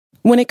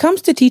When it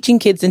comes to teaching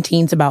kids and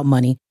teens about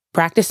money,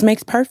 practice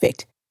makes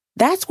perfect.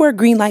 That's where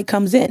Greenlight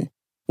comes in.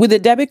 With a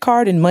debit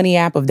card and money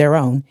app of their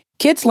own,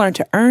 kids learn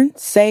to earn,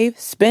 save,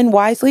 spend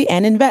wisely,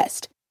 and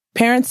invest.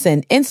 Parents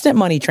send instant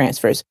money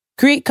transfers,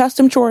 create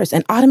custom chores,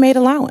 and automate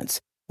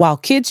allowance, while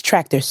kids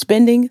track their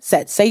spending,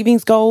 set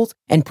savings goals,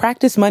 and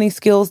practice money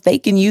skills they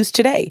can use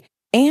today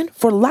and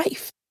for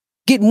life.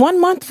 Get 1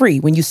 month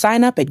free when you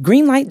sign up at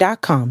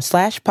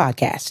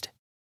greenlight.com/podcast.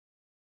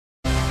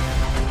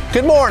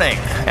 Good morning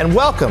and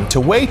welcome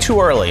to Way Too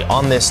Early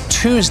on this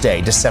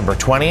Tuesday, December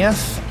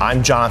 20th.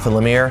 I'm Jonathan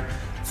Lemire.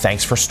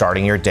 Thanks for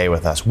starting your day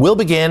with us. We'll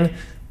begin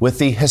with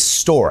the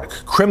historic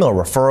criminal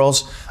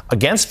referrals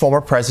against former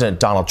President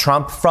Donald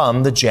Trump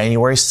from the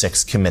January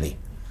 6th committee.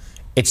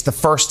 It's the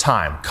first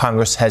time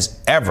Congress has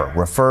ever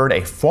referred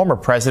a former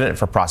president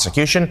for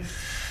prosecution,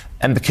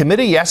 and the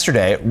committee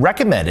yesterday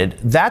recommended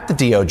that the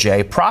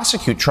DOJ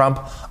prosecute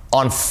Trump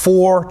on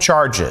 4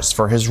 charges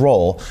for his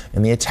role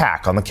in the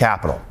attack on the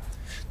Capitol.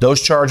 Those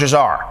charges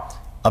are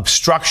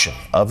obstruction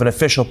of an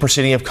official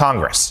proceeding of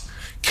Congress,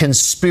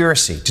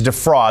 conspiracy to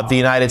defraud the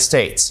United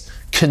States,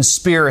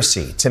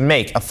 conspiracy to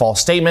make a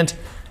false statement,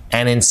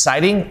 and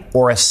inciting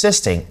or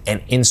assisting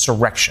an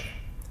insurrection.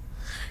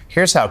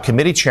 Here's how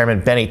Committee Chairman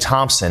Benny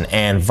Thompson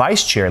and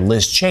Vice Chair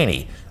Liz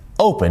Cheney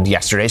opened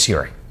yesterday's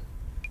hearing.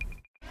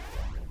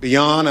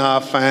 Beyond our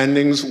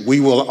findings,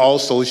 we will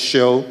also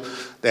show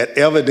that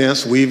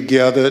evidence we've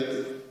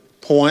gathered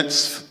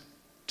points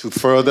to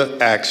further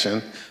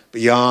action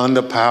beyond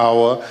the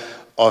power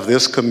of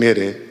this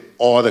committee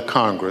or the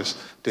Congress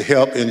to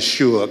help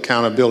ensure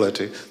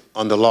accountability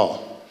under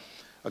law.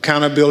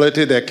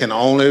 Accountability that can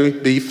only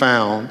be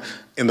found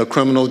in the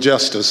criminal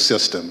justice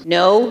system.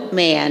 No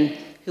man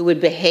who would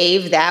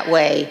behave that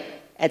way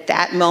at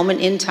that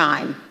moment in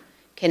time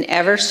can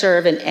ever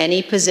serve in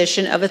any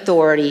position of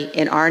authority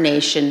in our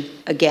nation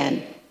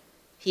again.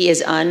 He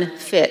is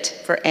unfit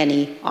for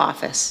any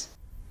office.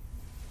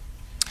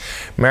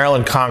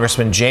 Maryland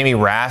Congressman Jamie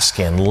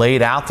Raskin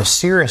laid out the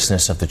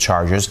seriousness of the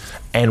charges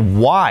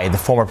and why the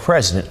former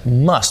president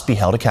must be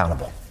held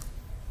accountable.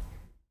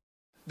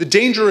 The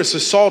dangerous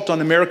assault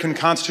on American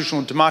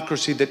constitutional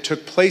democracy that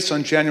took place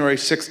on January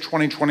 6,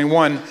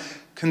 2021,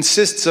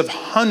 consists of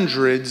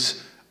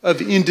hundreds of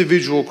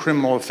individual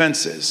criminal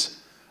offenses.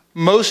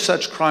 Most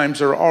such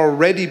crimes are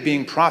already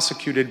being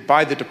prosecuted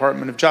by the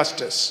Department of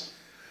Justice.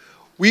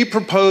 We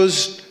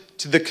proposed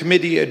to the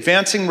committee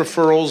advancing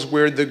referrals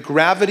where the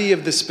gravity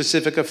of the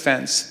specific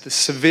offense, the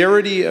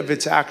severity of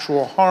its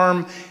actual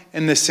harm,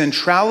 and the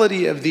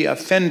centrality of the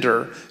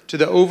offender to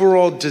the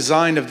overall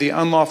design of the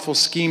unlawful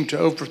scheme to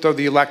overthrow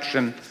the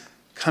election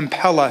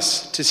compel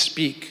us to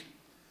speak.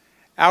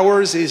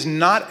 Ours is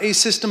not a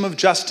system of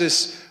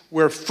justice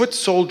where foot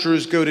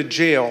soldiers go to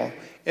jail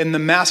and the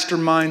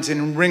masterminds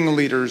and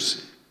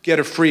ringleaders get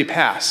a free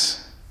pass.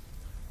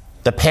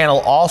 The panel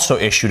also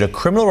issued a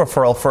criminal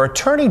referral for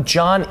attorney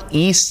John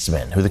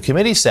Eastman, who the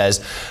committee says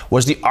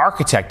was the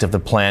architect of the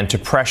plan to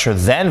pressure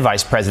then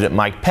Vice President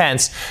Mike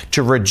Pence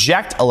to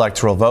reject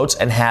electoral votes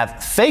and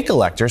have fake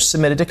electors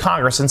submitted to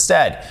Congress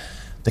instead.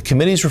 The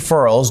committee's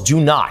referrals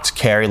do not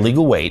carry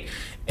legal weight,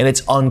 and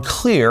it's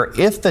unclear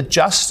if the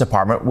Justice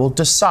Department will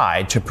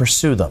decide to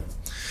pursue them.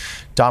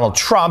 Donald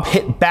Trump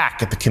hit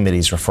back at the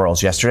committee's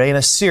referrals yesterday in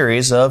a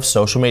series of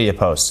social media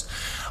posts.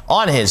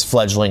 On his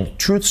fledgling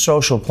Truth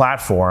Social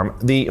platform,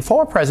 the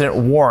former president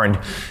warned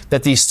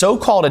that the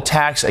so-called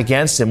attacks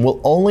against him will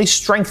only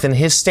strengthen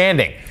his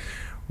standing,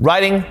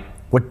 writing,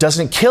 "What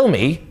doesn't kill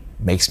me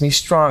makes me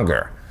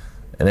stronger."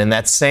 And in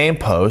that same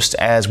post,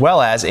 as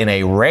well as in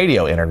a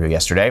radio interview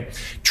yesterday,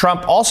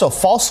 Trump also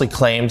falsely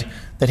claimed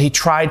that he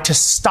tried to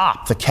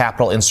stop the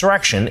Capitol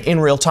insurrection in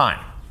real time.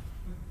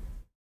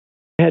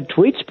 Had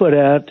tweets put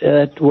out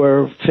that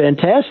were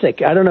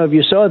fantastic. I don't know if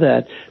you saw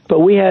that, but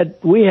we had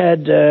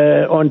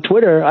on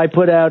Twitter, I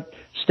put out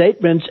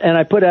statements and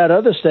I put out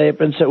other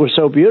statements that were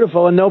so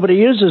beautiful and nobody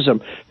uses them.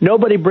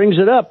 Nobody brings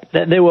it up.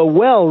 They were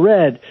well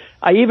read.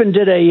 I even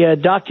did a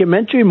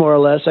documentary, more or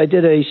less. I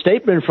did a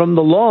statement from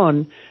the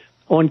lawn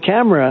on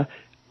camera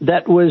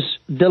that was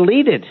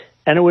deleted.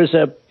 And it was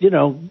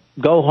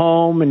go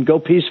home and go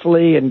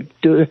peacefully and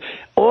do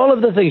all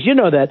of the things. You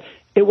know that.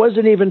 It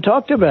wasn't even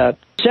talked about.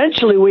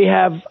 Essentially, we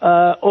have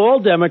all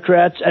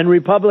Democrats and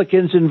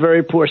Republicans in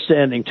very poor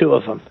standing, 2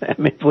 of them. I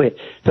mean,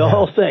 the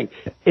whole thing.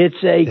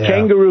 It's a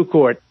kangaroo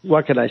court.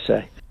 What can I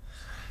say?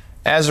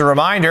 As a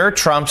reminder,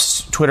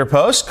 Trump's Twitter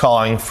post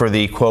calling for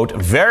the, quote,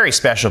 very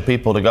special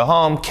people to go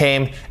home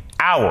came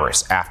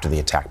hours after the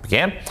attack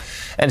began.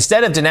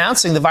 Instead of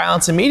denouncing the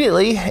violence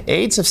immediately,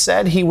 aides have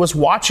said he was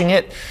watching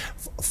it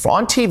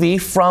on TV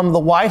from the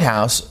White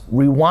House,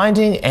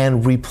 rewinding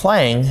and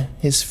replaying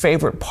his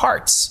favorite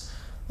parts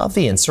of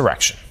the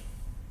insurrection.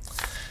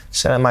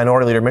 Senate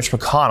Minority Leader Mitch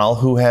McConnell,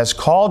 who has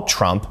called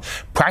Trump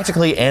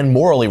practically and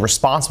morally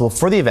responsible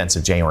for the events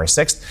of January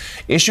 6th,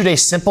 issued a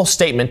simple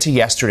statement to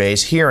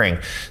yesterday's hearing,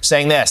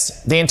 saying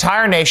this: the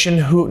entire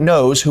nation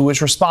knows who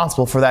is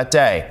responsible for that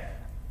day.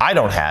 I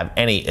don't have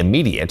any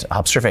immediate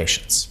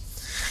observations.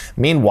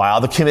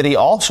 Meanwhile, the committee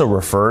also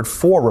referred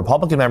 4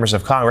 Republican members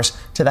of Congress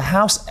to the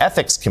House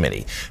Ethics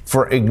Committee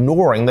for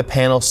ignoring the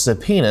panel's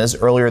subpoenas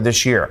earlier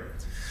this year.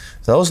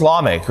 Those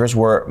lawmakers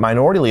were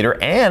Minority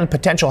Leader and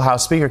potential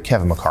House Speaker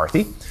Kevin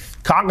McCarthy,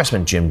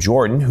 Congressman Jim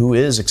Jordan, who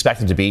is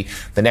expected to be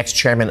the next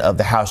chairman of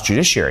the House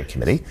Judiciary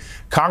Committee,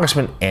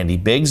 Congressman Andy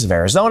Biggs of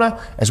Arizona,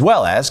 as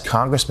well as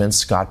Congressman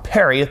Scott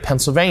Perry of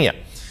Pennsylvania.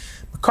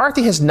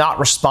 McCarthy has not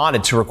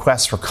responded to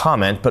requests for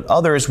comment, but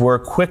others were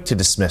quick to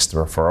dismiss the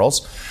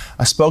referrals.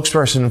 A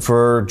spokesperson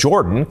for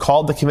Jordan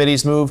called the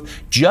committee's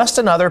move just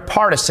another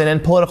partisan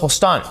and political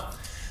stunt.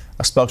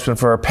 A spokesman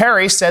for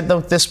Perry said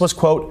that this was,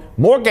 quote,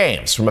 more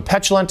games from a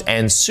petulant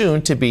and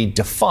soon-to-be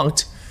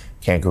defunct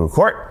kangaroo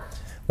court.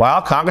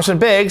 While Congressman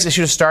Biggs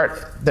issued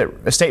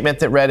a statement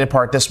that read in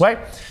part this way: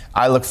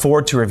 I look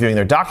forward to reviewing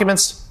their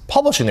documents,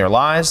 publishing their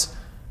lies,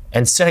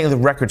 and setting the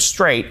record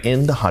straight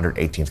in the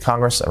 118th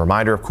Congress. A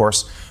reminder, of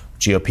course,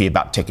 GOP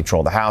about to take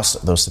control of the House.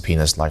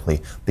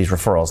 These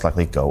referrals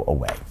likely go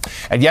away.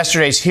 At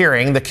yesterday's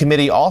hearing, the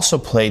committee also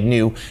played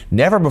new,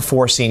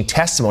 never-before-seen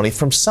testimony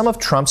from some of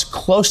Trump's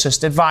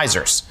closest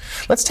advisors.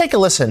 Let's take a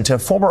listen to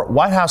former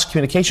White House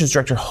Communications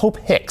Director Hope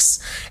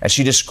Hicks as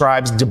she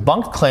describes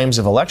debunked claims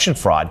of election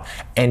fraud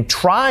and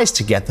tries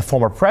to get the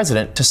former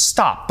president to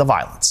stop the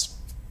violence.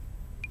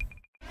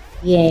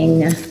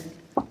 Being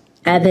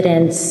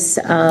evidence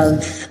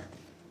of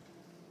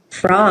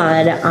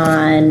fraud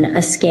on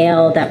a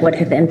scale that would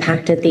have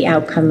impacted the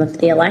outcome of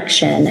the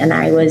election. And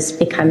I was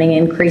becoming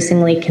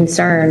increasingly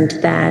concerned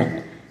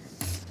that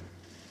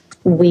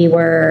we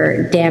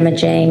were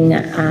damaging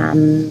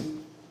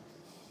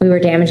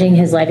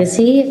his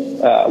legacy.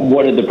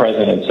 What did the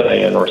president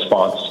say in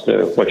response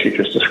to what you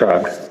just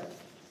described?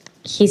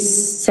 He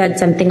said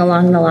something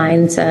along the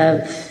lines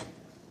of,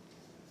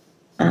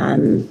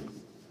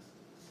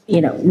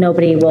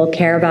 nobody will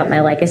care about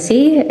my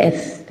legacy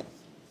if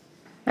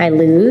I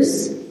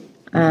lose,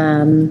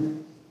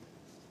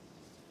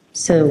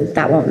 so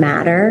that won't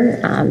matter.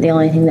 The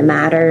only thing that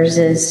matters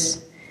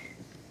is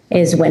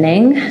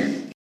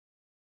winning.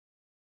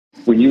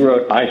 When you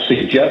wrote, I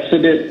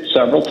suggested it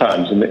several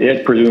times, and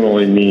it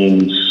presumably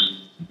means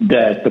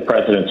that the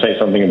president say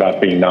something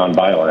about being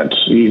nonviolent.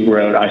 You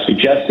wrote, I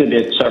suggested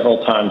it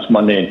several times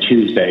Monday and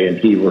Tuesday, and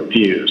he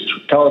refused.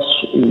 Tell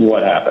us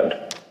what happened.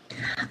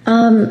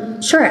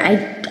 Sure.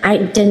 I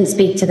didn't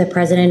speak to the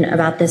president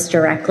about this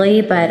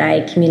directly, but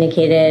I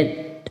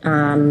communicated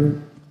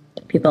to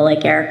people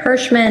like Eric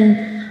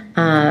Hirschman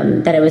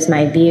that it was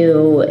my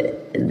view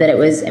that it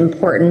was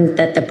important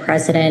that the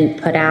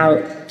president put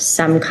out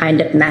some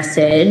kind of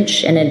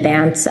message in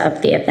advance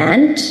of the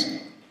event.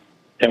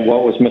 And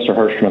what was Mr.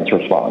 Hirschman's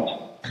response?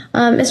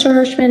 Mr.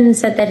 Hirschman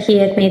said that he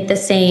had made the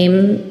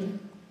same,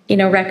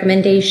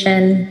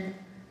 recommendation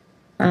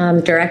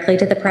directly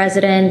to the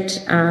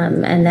president,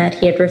 and that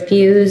he had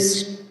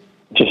refused.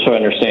 Just so I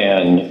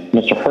understand,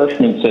 Mr.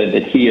 Hirschman said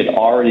that he had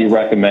already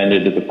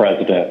recommended to the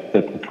president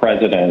that the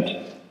president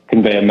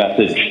convey a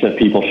message that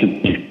people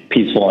should be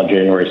peaceful on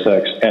January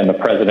 6th, and the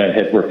president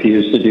had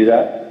refused to do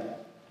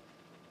that?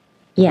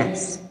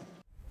 Yes.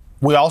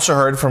 We also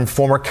heard from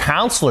former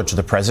counselor to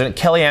the president,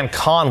 Kellyanne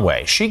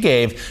Conway. She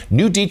gave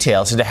new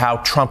details into how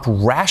Trump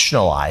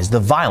rationalized the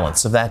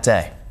violence of that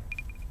day.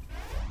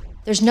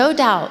 There's no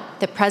doubt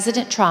that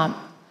President Trump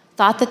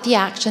thought that the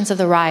actions of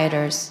the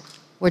rioters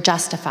were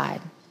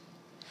justified.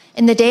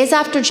 In the days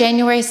after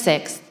January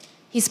 6th,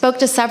 he spoke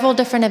to several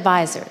different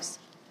advisors.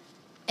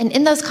 And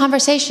in those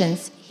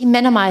conversations, he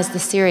minimized the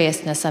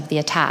seriousness of the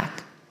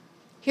attack.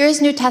 Here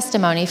is new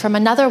testimony from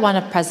another one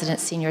of President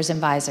Senior's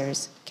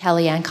advisors,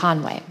 Kellyanne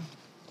Conway.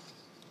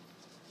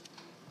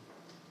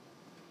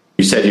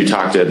 You said you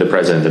talked to the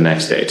president the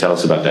next day. Tell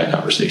us about that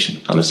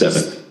conversation on the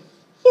 7th.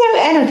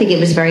 I don't think it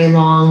was very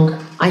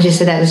long. I just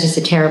said that was just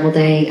a terrible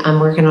day. I'm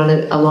working on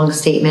a long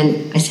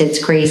statement. I said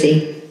it's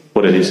crazy.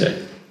 What did he say?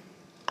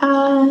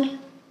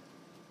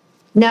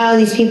 No,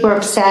 these people are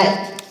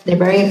upset. They're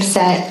very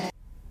upset.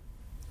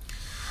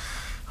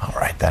 All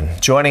right, then.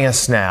 Joining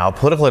us now,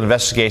 political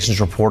investigations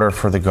reporter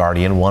for The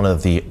Guardian, one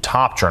of the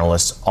top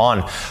journalists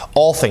on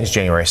all things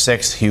January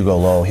 6th, Hugo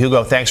Lowe.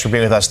 Hugo, thanks for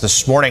being with us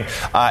this morning.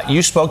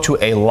 You spoke to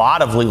a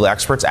lot of legal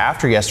experts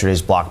after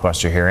yesterday's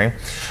blockbuster hearing.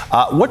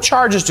 What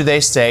charges do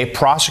they say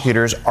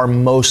prosecutors are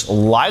most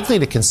likely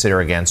to consider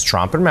against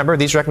Trump? And remember,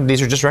 these are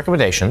just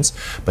recommendations,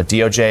 but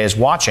DOJ is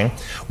watching.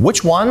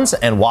 Which ones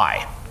and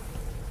why?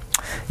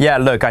 Yeah,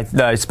 look,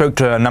 I spoke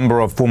to a number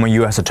of former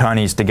U.S.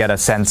 attorneys to get a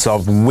sense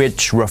of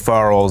which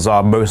referrals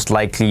are most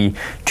likely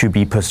to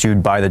be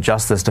pursued by the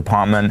Justice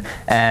Department,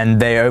 and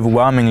they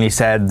overwhelmingly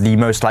said the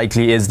most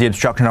likely is the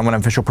obstruction of an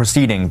official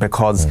proceeding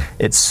because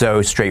it's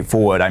so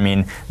straightforward. I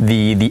mean,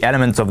 the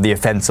elements of the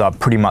offense are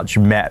pretty much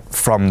met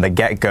from the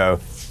get-go.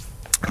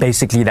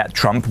 Basically, that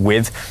Trump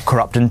with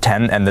corrupt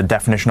intent, and the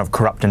definition of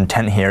corrupt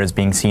intent here is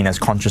being seen as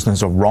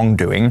consciousness of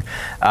wrongdoing,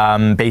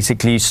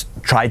 basically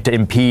tried to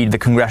impede the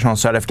congressional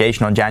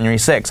certification on January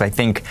 6th. I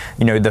think,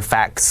 the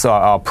facts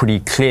are pretty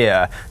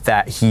clear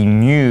that he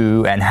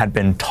knew and had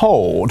been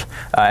told,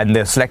 and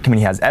the Select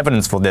Committee has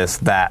evidence for this,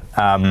 that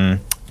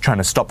trying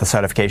to stop the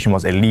certification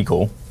was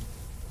illegal.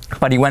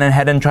 But he went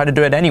ahead and tried to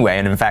do it anyway.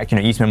 And in fact,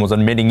 Eastman was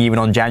admitting even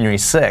on January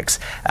 6th,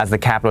 as the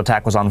Capitol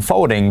attack was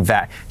unfolding,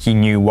 that he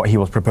knew what he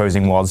was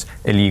proposing was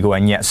illegal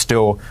and yet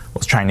still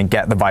was trying to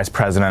get the vice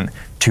president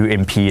to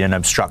impede and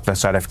obstruct the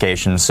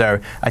certification. So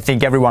I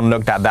think everyone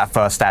looked at that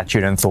first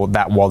statute and thought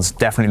that was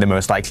definitely the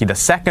most likely. The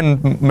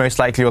second most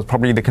likely was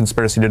probably the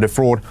conspiracy to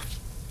defraud.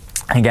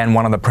 Again,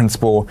 one of the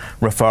principal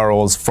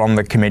referrals from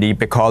the committee,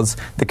 because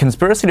the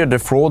conspiracy to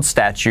defraud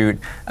statute,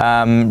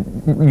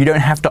 you don't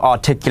have to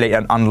articulate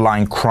an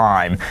underlying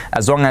crime.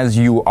 As long as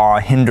you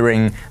are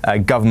hindering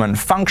government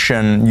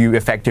function, you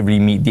effectively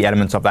meet the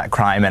elements of that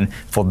crime. And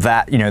for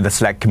that, the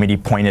Select Committee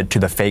pointed to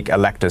the fake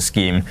elector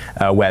scheme,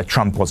 where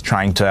Trump was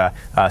trying to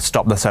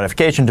stop the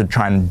certification to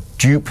try and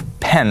dupe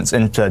Pence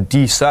into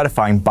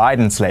decertifying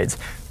Biden slates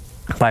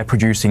by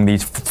producing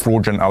these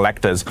fraudulent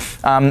electors.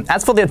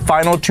 As for the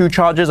final two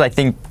charges, I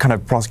think kind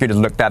of prosecutors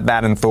looked at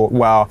that and thought,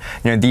 well,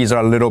 these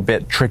are a little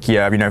bit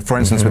trickier. For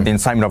instance, with the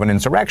incitement of an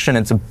insurrection,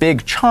 it's a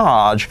big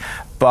charge,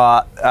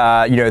 but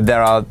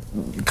there are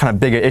kind of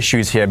bigger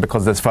issues here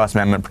because there's First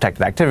Amendment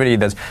protected activity,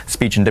 there's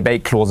speech and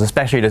debate clause,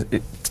 especially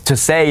to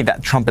say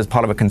that Trump is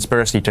part of a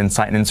conspiracy to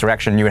incite an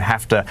insurrection, you would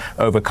have to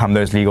overcome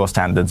those legal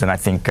standards. And I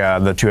think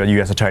the two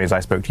U.S. attorneys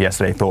I spoke to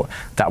yesterday thought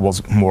that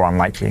was more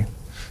unlikely.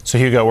 So,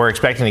 Hugo, we're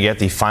expecting to get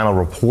the final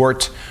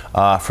report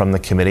from the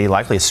committee,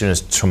 likely as soon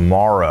as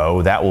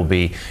tomorrow. That will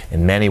be,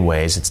 in many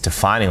ways, its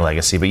defining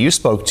legacy. But you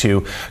spoke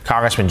to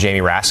Congressman Jamie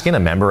Raskin, a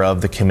member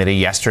of the committee,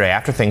 yesterday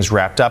after things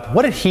wrapped up.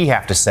 What did he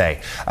have to say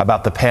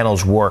about the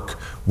panel's work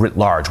writ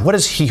large? What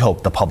does he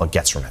hope the public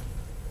gets from it?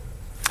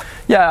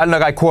 Yeah,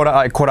 look, I caught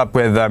up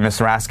with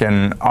Mr.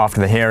 Raskin after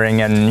the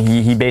hearing, and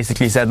he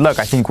basically said, look,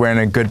 I think we're in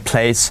a good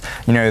place.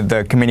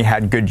 The committee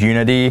had good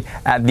unity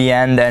at the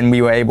end, and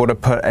we were able to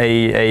put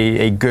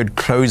a good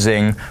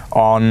closing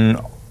on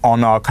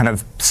our kind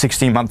of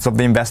 16 months of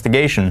the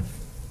investigation.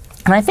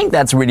 And I think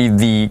that's really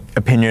the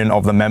opinion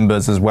of the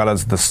members as well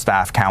as the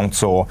staff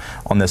counsel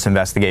on this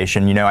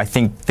investigation. I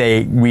think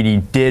they really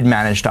did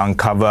manage to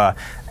uncover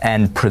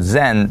and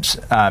present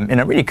in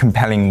a really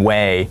compelling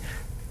way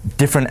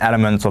different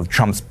elements of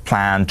Trump's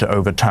plan to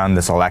overturn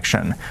this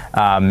election.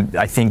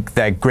 I think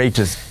their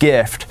greatest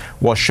gift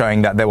was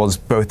showing that there was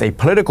both a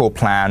political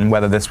plan,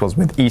 whether this was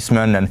with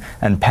Eastman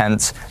and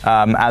Pence,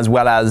 as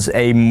well as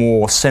a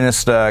more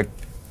sinister,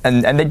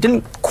 and they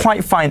didn't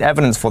quite find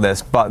evidence for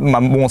this, but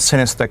a more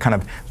sinister kind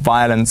of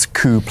violence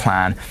coup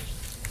plan,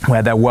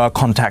 where there were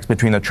contacts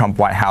between the Trump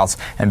White House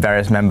and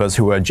various members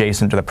who were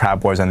adjacent to the Proud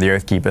Boys and the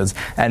Oath Keepers.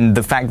 And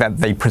the fact that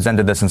they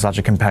presented this in such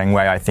a compelling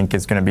way, I think,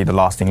 is going to be the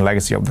lasting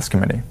legacy of this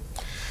committee.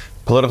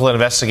 Political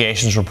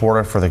investigations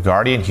reporter for The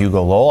Guardian,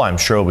 Hugo Lowell. I'm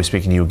sure we'll be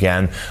speaking to you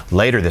again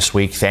later this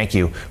week. Thank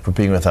you for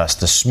being with us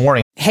this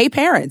morning. Hey,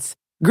 parents.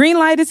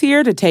 Greenlight is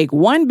here to take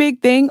one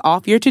big thing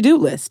off your to-do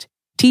list,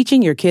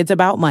 teaching your kids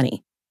about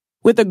money.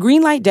 With a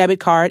Greenlight debit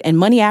card and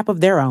money app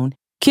of their own,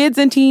 kids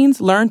and teens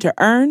learn to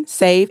earn,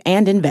 save,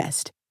 and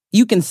invest.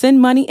 You can send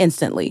money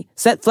instantly,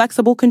 set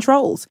flexible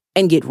controls,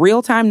 and get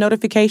real-time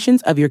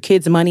notifications of your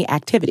kids' money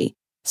activity.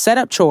 Set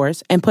up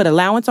chores and put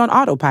allowance on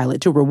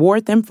autopilot to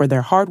reward them for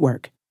their hard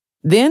work.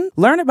 Then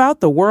learn about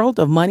the world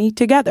of money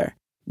together.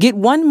 Get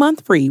 1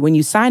 month free when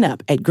you sign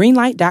up at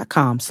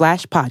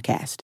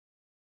greenlight.com/podcast.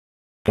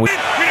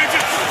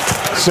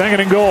 Second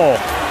and goal.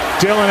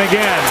 Dillon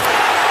again.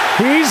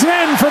 He's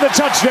in for the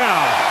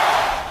touchdown.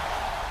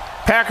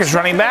 Packers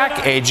running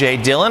back A.J.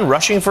 Dillon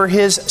rushing for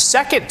his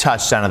second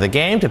touchdown of the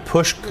game to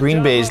push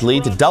Green Bay's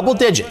lead to double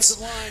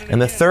digits in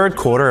the third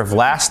quarter of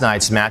last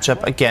night's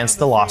matchup against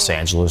the Los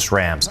Angeles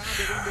Rams.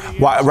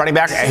 His running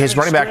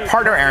back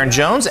partner Aaron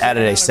Jones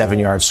added a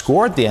 7-yard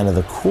score at the end of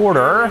the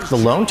quarter, the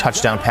lone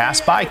touchdown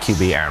pass by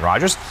QB Aaron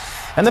Rodgers.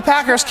 And the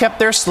Packers kept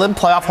their slim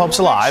playoff hopes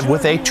alive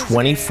with a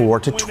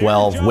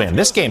 24-12 win.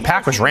 This game,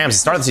 Packers-Rams, at the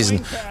start of the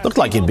season, looked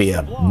like it'd be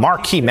a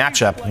marquee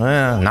matchup.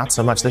 Not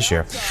so much this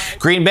year.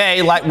 Green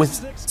Bay,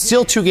 with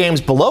still 2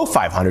 games below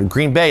 500,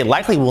 Green Bay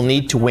likely will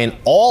need to win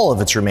all of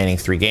its remaining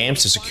 3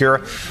 games to secure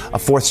a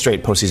 4th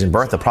straight postseason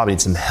berth. They'll probably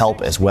need some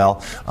help as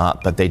well,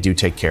 but they do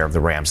take care of the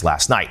Rams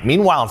last night.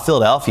 Meanwhile, in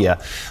Philadelphia,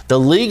 the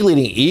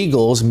league-leading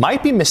Eagles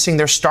might be missing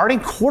their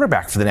starting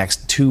quarterback for the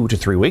next 2 to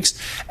 3 weeks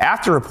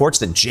after reports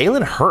that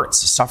Jalen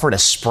Hurts suffered a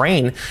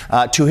sprain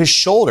to his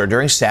shoulder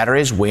during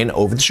Saturday's win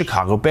over the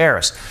Chicago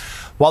Bears.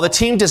 While the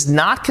team does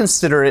not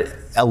consider it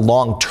a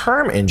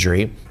long-term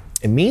injury,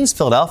 it means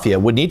Philadelphia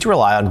would need to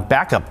rely on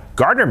backup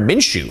Gardner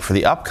Minshew for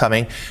the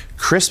upcoming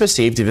Christmas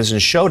Eve division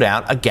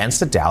showdown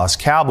against the Dallas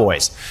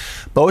Cowboys.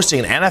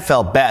 Boasting an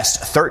NFL best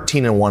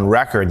 13-1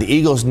 record, the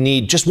Eagles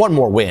need just one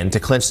more win to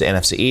clinch the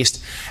NFC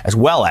East, as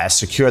well as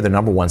secure the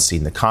number 1 seed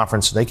in the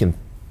conference so they can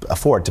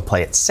afford to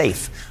play it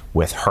safe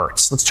with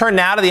Hurts. Let's turn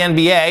now to the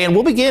NBA, and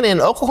we'll begin in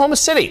Oklahoma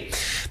City.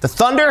 The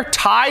Thunder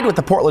tied with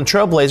the Portland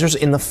Trail Blazers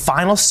in the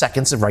final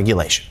seconds of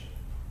regulation.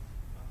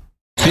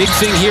 Big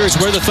thing here is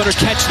where the Thunder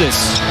catch this.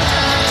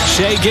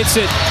 Shea gets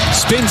it,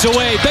 spins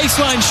away,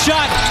 baseline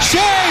shot.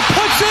 Shea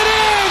puts it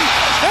in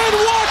and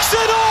walks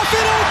it off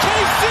in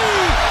OKC.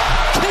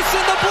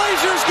 Houston, the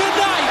Blazers, good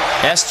night.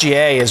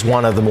 SGA is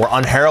one of the more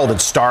unheralded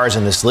stars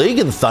in this league,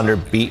 and the Thunder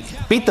beat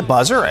the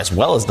buzzer as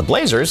well as the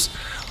Blazers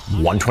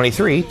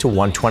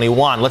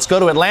 123-121. Let's go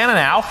to Atlanta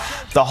now.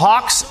 The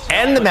Hawks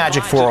and the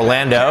Magic for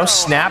Orlando,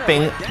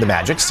 snapping the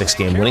Magic's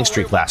 6-game winning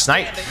streak last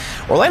night.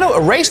 Orlando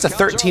erased a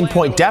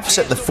 13-point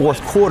deficit in the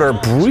fourth quarter,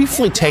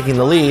 briefly taking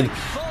the lead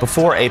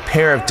before a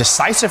pair of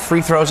decisive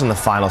free throws in the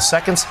final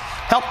seconds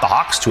helped the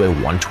Hawks to a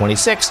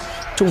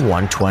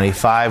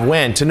 126-125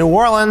 win. To New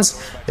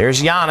Orleans,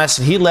 there's Giannis,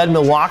 and he led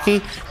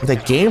Milwaukee with a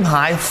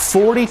game-high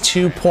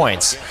 42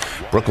 points.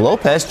 Brook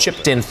Lopez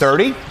chipped in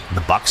 30.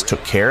 The Bucks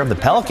took care of the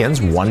Pelicans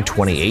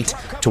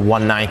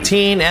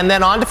 128-119. And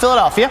then on to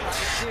Philadelphia.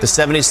 The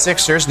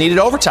 76ers needed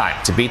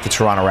overtime to beat the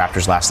Toronto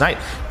Raptors last night.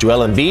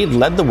 Joel Embiid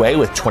led the way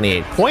with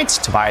 28 points.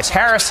 Tobias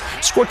Harris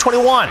scored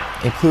 21,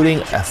 including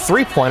a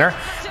three-pointer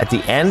at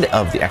the end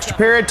of the extra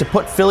period to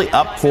put Philly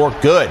up for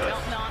good.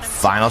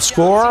 Final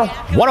score,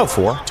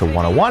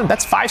 104-101.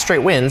 That's 5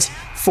 straight wins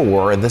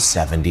for the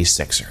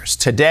 76ers.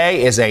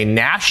 Today is a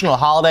national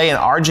holiday in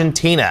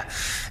Argentina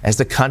as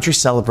the country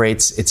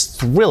celebrates its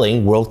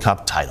thrilling World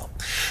Cup title.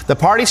 The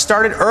party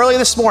started early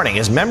this morning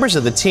as members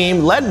of the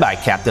team, led by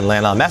Captain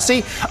Lionel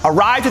Messi,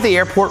 arrived at the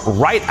airport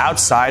right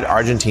outside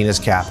Argentina's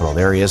capital.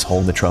 There he is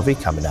holding the trophy,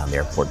 coming down the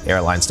airport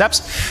airline steps.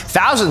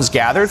 Thousands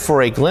gathered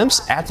for a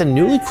glimpse at the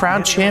newly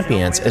crowned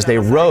champions as they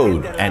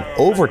rode an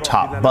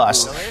overtop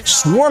bus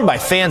swarmed by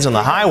fans on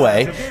the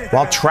highway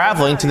while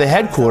traveling to the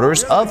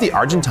headquarters of the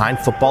Argentine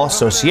Football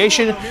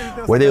Association,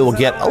 where they will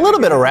get a little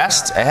bit of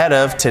rest ahead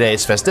of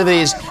today's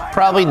festivities.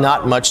 Probably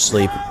not much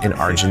sleep in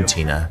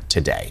Argentina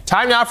today.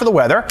 Time now for the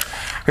weather.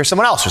 Here's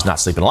someone else who's not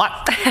sleeping a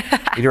lot.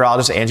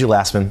 Meteorologist Angie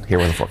Lastman here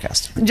with the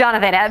forecast.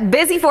 Jonathan, a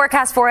busy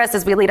forecast for us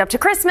as we lead up to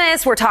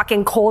Christmas. We're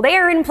talking cold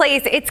air in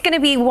place. It's going to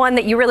be one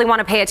that you really want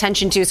to pay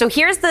attention to. So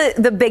here's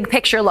the big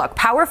picture look.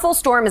 Powerful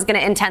storm is going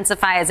to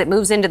intensify as it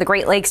moves into the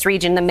Great Lakes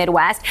region, the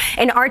Midwest,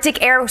 and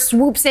Arctic air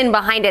swoops in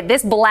behind it.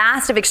 This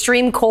blast of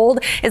extreme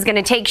cold is going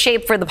to take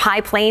shape for the high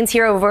plains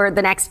here over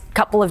the next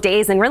couple of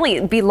days and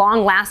really be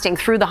long lasting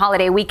through the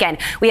holiday weekend.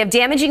 We have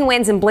damaging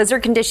winds and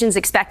blizzard conditions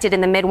expected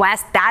in the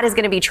Midwest. That is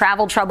going to be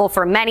travel trouble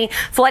for many.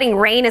 Flooding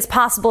rain is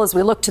possible as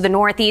we look to the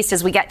northeast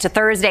as we get to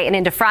Thursday and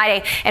into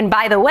Friday. And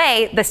by the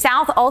way, the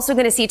south also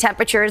going to see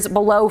temperatures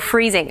below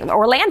freezing.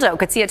 Orlando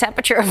could see a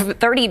temperature of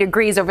 30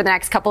 degrees over the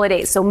next couple of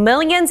days. So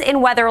millions in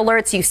weather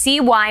alerts. You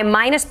see why.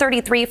 Minus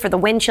 33 for the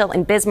wind chill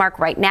in Bismarck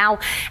right now.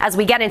 As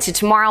we get into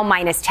tomorrow,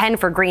 minus 10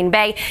 for Green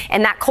Bay.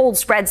 And that cold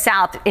spread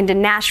south into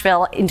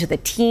Nashville, into the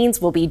teens.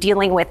 We'll be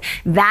dealing with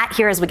that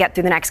here as we get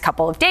through the next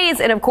couple of days.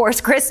 And of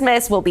course,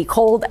 Christmas will be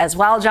cold as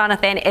well,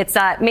 Jonathan. It's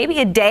maybe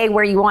a day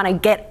where you want to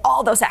get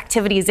all those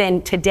activities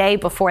in today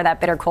before that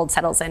bitter cold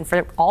settles in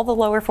for all the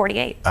lower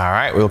 48. All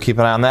right, we'll keep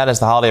an eye on that as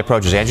the holiday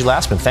approaches. Angie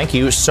Lastman, thank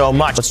you so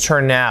much. Let's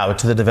turn now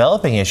to the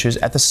developing issues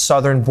at the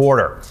southern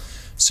border.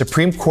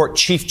 Supreme Court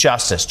Chief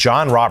Justice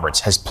John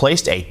Roberts has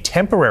placed a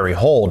temporary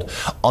hold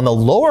on the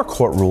lower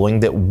court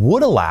ruling that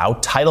would allow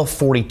Title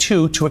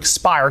 42 to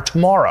expire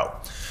tomorrow.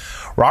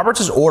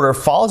 Roberts' order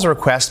follows a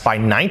request by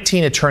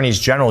 19 attorneys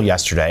general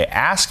yesterday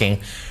asking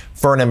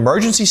for an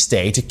emergency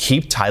stay to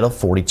keep Title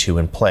 42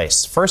 in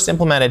place. First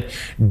implemented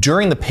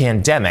during the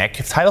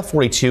pandemic, Title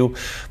 42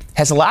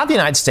 has allowed the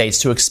United States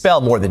to expel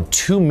more than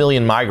 2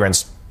 million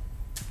migrants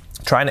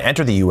trying to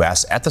enter the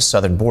U.S. at the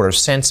southern border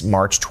since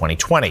March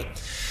 2020.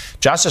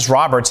 Justice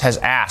Roberts has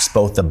asked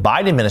both the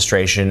Biden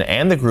administration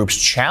and the groups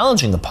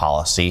challenging the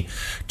policy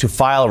to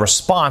file a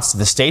response to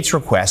the state's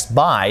request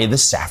by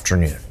this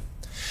afternoon.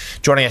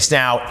 Joining us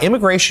now,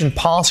 immigration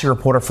policy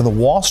reporter for the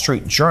Wall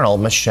Street Journal,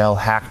 Michelle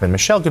Hackman.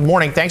 Michelle, good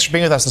morning. Thanks for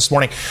being with us this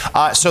morning.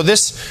 So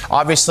this,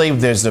 obviously,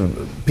 there's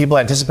the people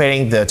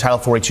anticipating the Title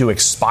 42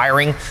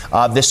 expiring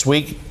this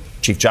week.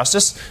 Chief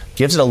Justice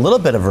gives it a little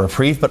bit of a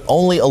reprieve, but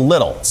only a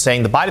little,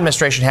 saying the Biden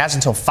administration has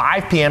until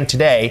 5 p.m.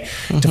 today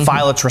to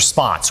file its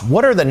response.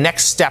 What are the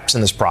next steps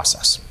in this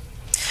process?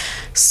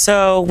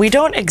 So we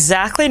don't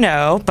exactly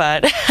know,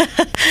 but,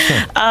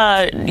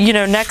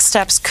 next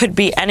steps could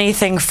be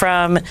anything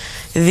from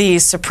the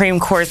Supreme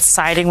Court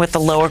siding with the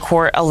lower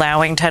court,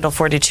 allowing Title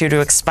 42 to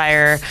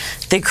expire.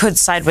 They could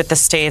side with the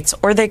states,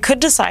 or they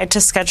could decide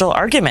to schedule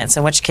arguments,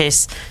 in which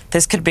case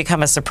this could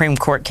become a Supreme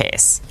Court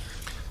case.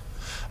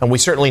 And we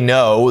certainly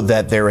know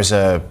that there is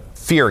a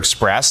fear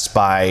expressed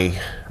by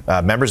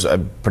members,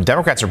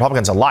 Democrats and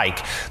Republicans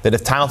alike, that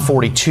if Title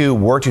 42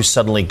 were to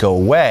suddenly go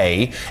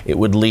away, it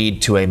would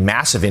lead to a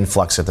massive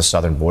influx at the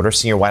southern border.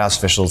 Senior White House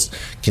officials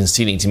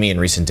conceding to me in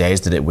recent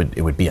days that it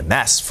would be a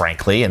mess,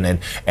 frankly, and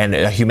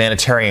a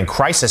humanitarian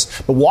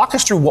crisis. But walk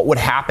us through what would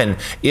happen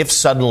if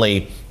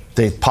suddenly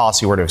the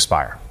policy were to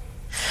expire.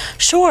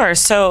 Sure.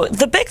 So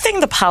the big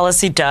thing the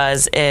policy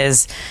does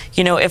is,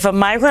 if a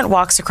migrant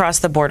walks across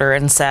the border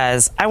and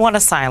says, I want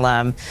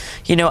asylum,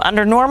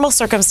 under normal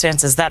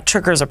circumstances, that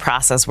triggers a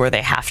process where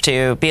they have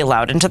to be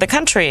allowed into the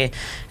country.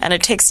 And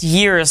it takes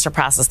years to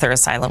process their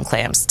asylum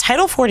claims.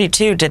 Title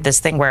 42 did this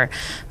thing where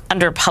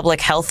under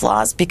public health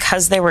laws,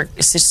 because they were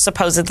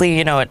supposedly,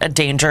 a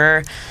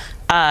danger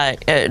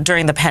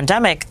during the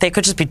pandemic, they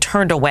could just be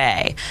turned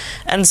away.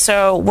 And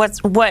so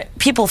what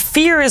people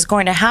fear is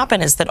going to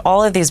happen is that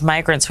all of these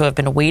migrants who have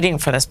been waiting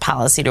for this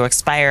policy to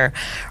expire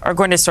are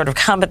going to sort of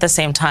come at the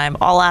same time,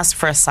 all ask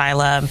for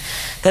asylum,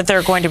 that there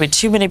are going to be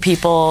too many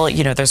people,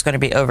 there's going to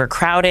be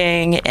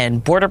overcrowding in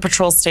border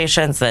patrol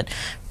stations, that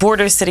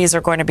border cities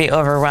are going to be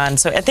overrun.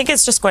 So I think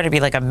it's just going to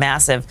be like a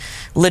massive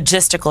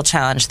logistical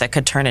challenge that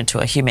could turn into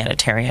a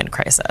humanitarian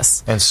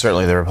crisis. And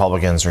certainly the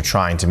Republicans are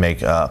trying to make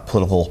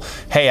political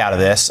hay out of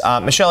this.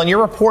 Michelle, in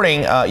your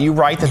reporting, you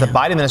write that the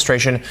Biden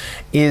administration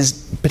is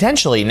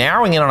potentially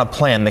narrowing in on a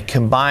plan that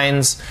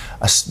combines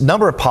a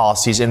number of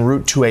policies en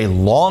route to a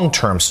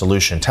long-term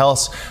solution. Tell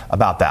us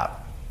about that.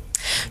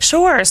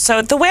 Sure.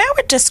 So the way I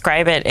would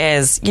describe it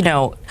is,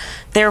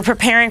 they were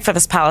preparing for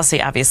this policy,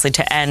 obviously,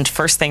 to end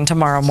first thing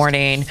tomorrow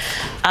morning.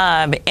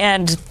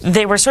 And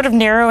they were sort of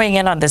narrowing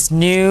in on this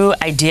new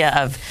idea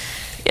of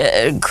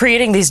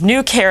creating these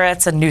new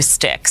carrots and new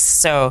sticks.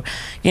 So,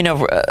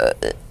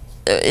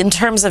 in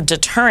terms of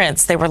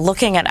deterrence, they were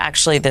looking at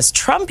actually this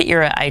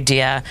Trump-era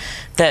idea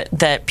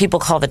that people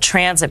call the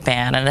transit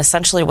ban. And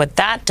essentially what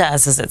that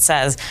does is it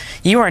says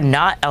you are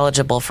not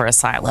eligible for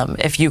asylum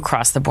if you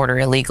cross the border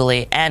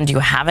illegally and you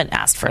haven't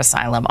asked for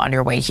asylum on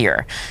your way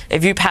here.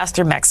 If you pass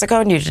through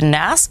Mexico and you didn't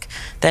ask,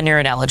 then you're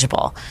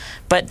ineligible.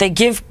 But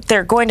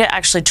they're going to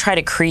actually try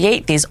to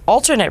create these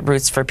alternate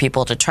routes for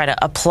people to try to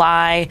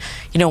apply,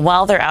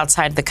 while they're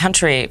outside the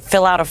country,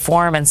 fill out a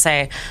form and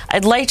say,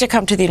 I'd like to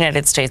come to the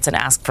United States and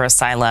ask for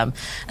asylum.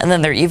 And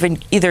then they're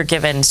either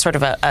given sort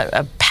of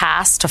a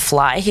pass to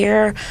fly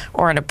here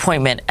or an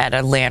appointment at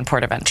a land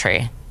port of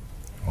entry.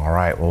 All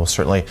right. Well, we'll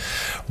certainly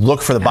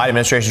look for the Biden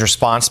administration's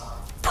response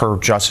per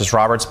Justice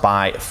Roberts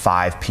by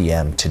 5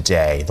 p.m.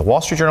 today. The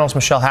Wall Street Journal's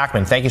Michelle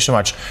Hackman, thank you so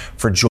much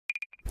for joining.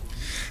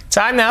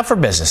 Time now for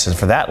business, and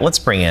for that, let's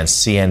bring in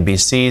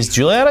CNBC's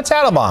Juliana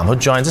Tatelbaum, who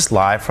joins us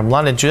live from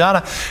London.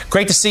 Juliana,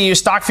 great to see you.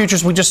 Stock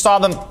futures, we just saw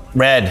them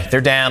red.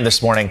 They're down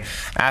this morning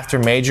after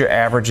major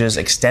averages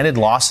extended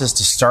losses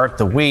to start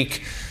the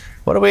week.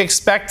 What do we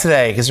expect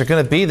today? Because there's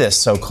going to be this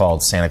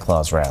so-called Santa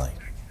Claus rally.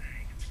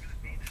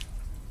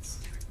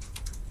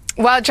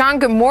 Well, John,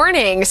 good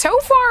morning. So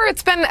far,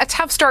 it's been a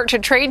tough start to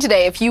trade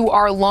today if you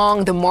are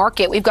long the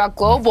market. We've got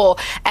global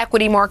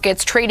equity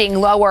markets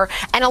trading lower,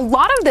 and a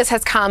lot of this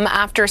has come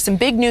after some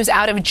big news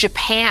out of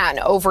Japan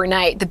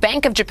overnight. The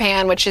Bank of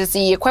Japan, which is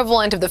the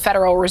equivalent of the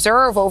Federal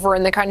Reserve over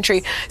in the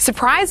country,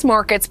 surprised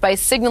markets by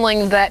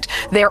signaling that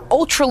their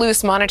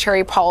ultra-loose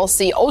monetary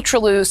policy,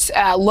 ultra-loose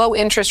low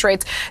interest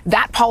rates,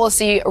 that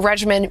policy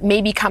regimen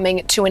may be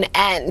coming to an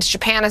end.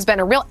 Japan has been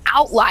a real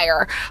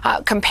outlier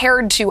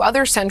compared to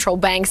other central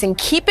banks in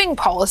keeping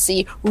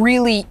policy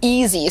really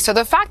easy. So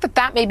the fact that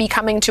that may be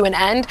coming to an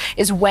end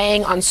is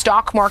weighing on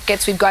stock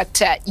markets. We've got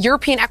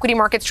European equity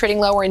markets trading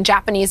lower and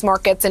Japanese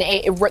markets and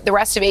the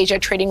rest of Asia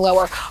trading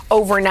lower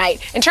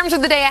overnight. In terms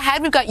of the day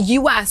ahead, we've got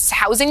U.S.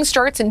 housing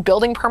starts and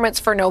building permits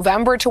for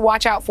November to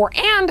watch out for,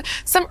 and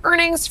some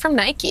earnings from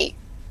Nike.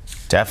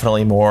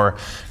 Definitely more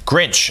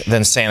Grinch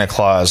than Santa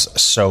Claus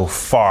so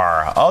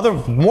far.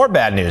 More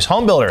bad news.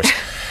 Home builders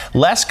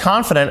less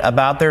confident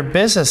about their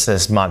business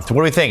this month. What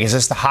do we think? Is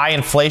this the high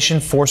inflation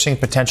forcing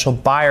potential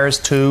buyers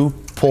to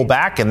pull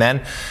back and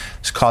then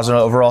cause an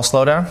overall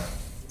slowdown?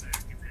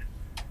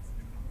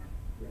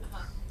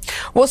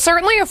 Well,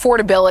 certainly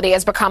affordability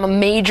has become a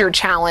major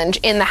challenge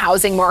in the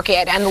housing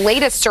market. And the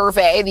latest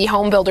survey, the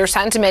home builder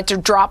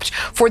sentiment, dropped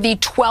for the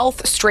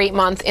 12th straight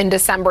month in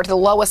December to the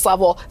lowest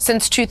level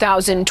since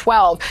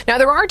 2012. Now,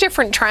 there are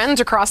different trends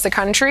across the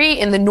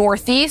country. In the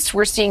Northeast,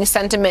 we're seeing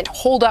sentiment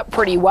hold up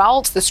pretty well.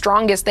 It's the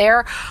strongest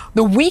there.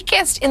 The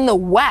weakest in the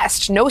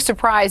West, no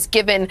surprise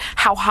given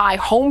how high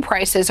home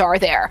prices are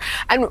there.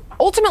 And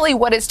ultimately,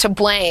 what is to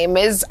blame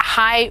is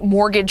high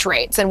mortgage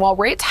rates. And while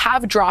rates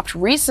have dropped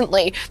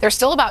recently, they're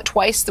still about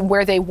twice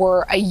where they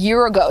were a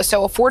year ago.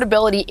 So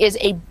affordability is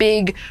a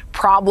big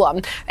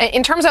problem.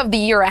 In terms of the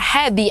year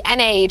ahead, the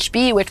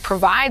NAHB, which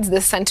provides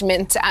this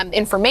sentiment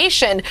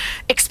information,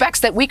 expects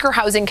that weaker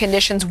housing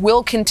conditions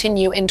will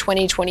continue in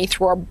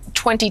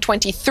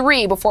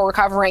 2023 before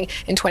recovering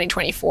in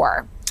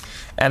 2024.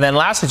 And then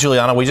lastly,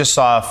 Juliana, we just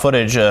saw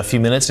footage a few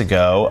minutes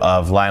ago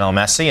of Lionel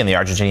Messi and the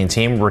Argentinian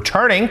team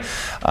returning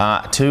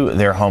to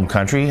their home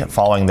country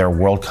following their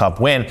World Cup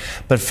win.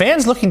 But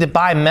fans looking to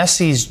buy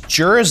Messi's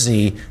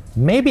jersey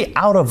may be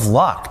out of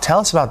luck. Tell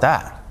us about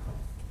that.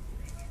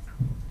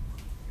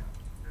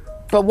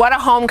 But what a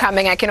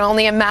homecoming. I can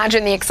only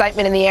imagine the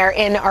excitement in the air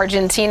in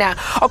Argentina.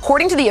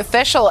 According to the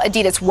official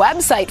Adidas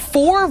website,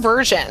 4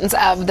 versions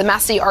of the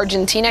Messi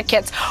Argentina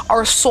kits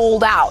are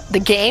sold out. The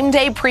game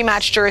day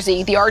pre-match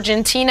jersey, the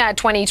Argentina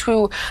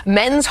 22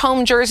 men's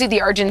home jersey,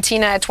 the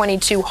Argentina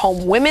 22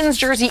 home women's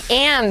jersey,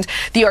 and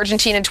the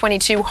Argentina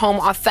 22 home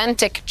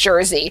authentic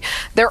jersey.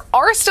 There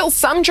are still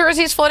some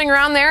jerseys floating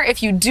around there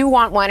if you do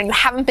want one and you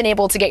haven't been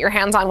able to get your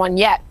hands on one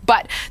yet.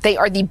 but they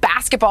are the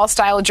basketball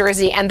style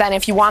jersey. And then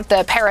if you want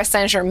the Paris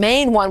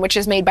Saint-Germain one, which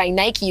is made by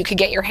Nike, you could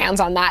get your hands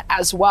on that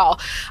as well.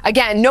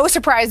 Again, no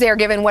surprise there,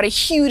 given what a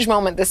huge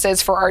moment this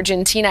is for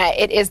Argentina.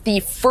 It is the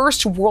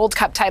first World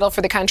Cup title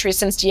for the country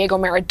since Diego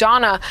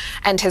Maradona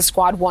and his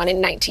squad won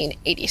in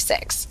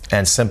 1986.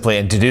 And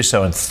to do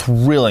so in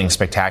thrilling,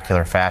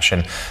 spectacular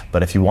fashion.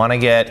 But if you want to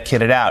get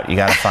kitted out, you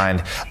got to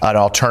find an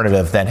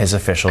alternative than his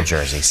official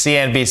jersey.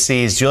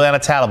 CNBC's Juliana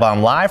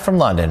Tatelbaum live from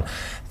London.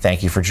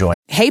 Thank you for joining.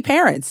 Hey,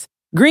 parents.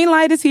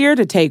 Greenlight is here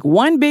to take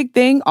one big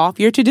thing off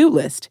your to-do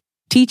list,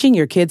 teaching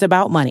your kids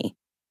about money.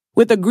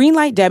 With a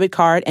Greenlight debit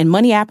card and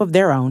money app of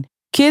their own,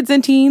 kids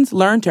and teens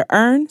learn to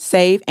earn,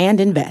 save, and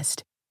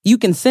invest. You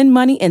can send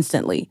money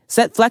instantly,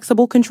 set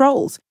flexible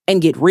controls,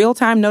 and get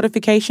real-time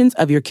notifications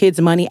of your kids'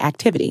 money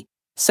activity.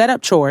 Set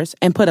up chores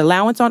and put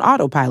allowance on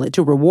autopilot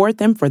to reward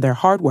them for their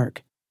hard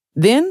work.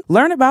 Then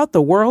learn about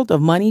the world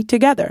of money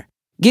together.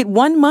 Get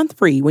 1 month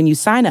free when you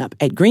sign up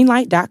at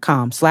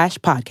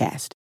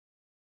greenlight.com/podcast.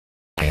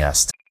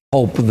 Yes.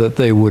 Hope that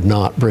they would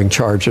not bring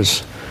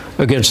charges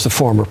against the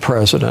former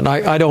president.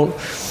 I don't.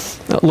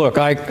 Look,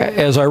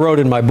 as I wrote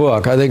in my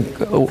book, I think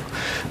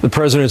the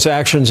president's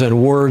actions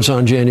and words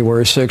on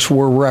January 6th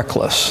were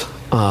reckless.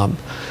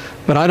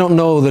 But I don't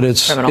know that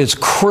it's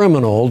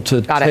criminal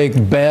to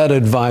take bad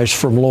advice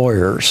from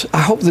lawyers.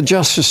 I hope the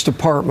Justice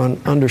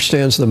Department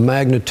understands the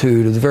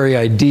magnitude of the very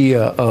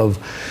idea of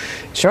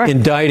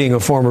indicting a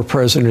former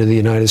president of the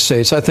United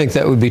States. I think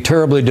that would be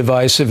terribly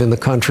divisive in the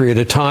country at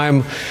a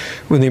time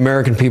when the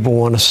American people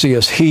want to see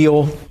us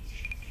heal.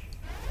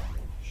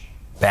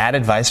 Bad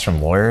advice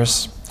from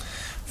lawyers?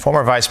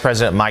 Former Vice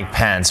President Mike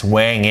Pence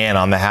weighing in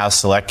on the House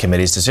Select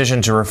Committee's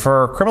decision to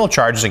refer criminal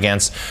charges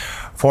against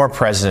former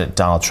President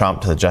Donald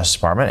Trump to the Justice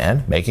Department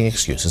and making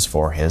excuses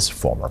for his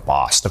former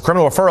boss. The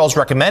criminal referrals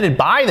recommended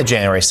by the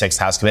January 6th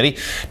House Committee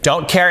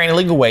don't carry any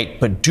legal weight,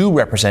 but do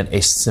represent a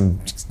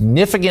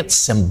significant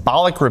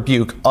symbolic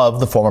rebuke of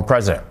the former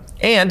president.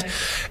 And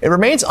it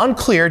remains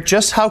unclear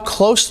just how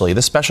closely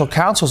the special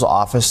counsel's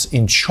office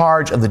in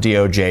charge of the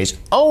DOJ's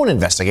own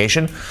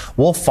investigation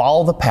will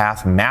follow the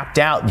path mapped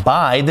out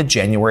by the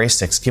January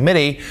 6th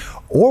committee,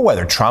 or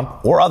whether Trump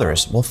or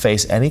others will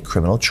face any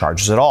criminal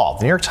charges at all.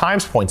 The New York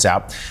Times points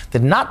out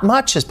that not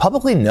much is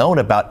publicly known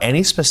about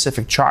any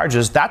specific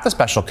charges that the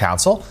special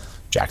counsel,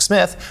 Jack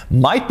Smith,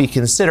 might be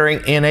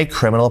considering in a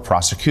criminal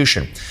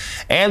prosecution.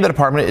 And the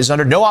department is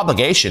under no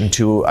obligation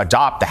to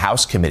adopt the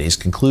House committee's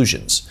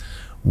conclusions.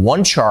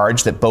 One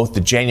charge that both the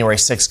January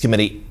 6th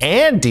committee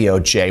and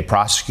DOJ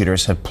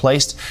prosecutors have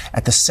placed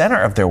at the center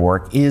of their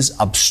work is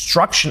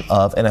obstruction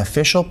of an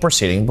official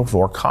proceeding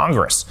before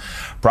Congress.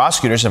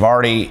 Prosecutors have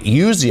already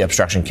used the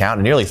obstruction count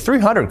in nearly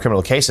 300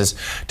 criminal cases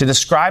to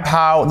describe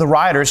how the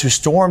rioters who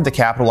stormed the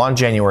Capitol on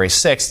January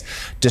 6th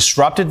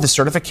disrupted the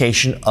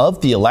certification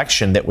of the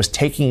election that was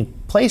taking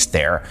place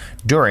there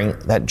during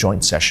that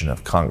joint session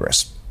of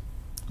Congress.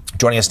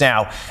 Joining us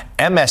now,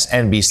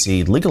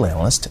 MSNBC legal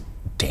analyst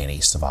Danny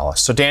Savalas.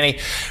 So, Danny,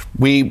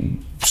 we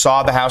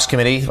saw the House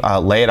committee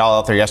lay it all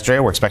out there yesterday.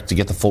 We're expected to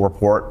get the full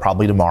report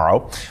probably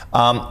tomorrow.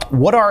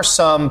 What are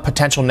some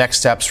potential next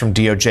steps from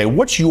DOJ?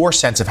 What's your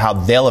sense of how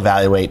they'll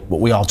evaluate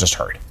what we all just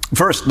heard?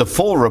 First, the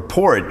full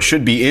report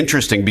should be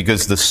interesting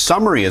because the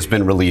summary has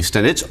been released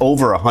and it's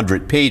over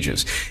 100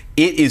 pages.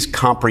 It is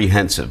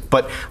comprehensive.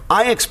 But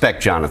I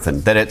expect,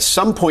 Jonathan, that at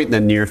some point in the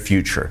near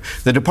future,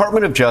 the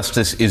Department of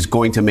Justice is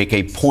going to make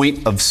a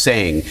point of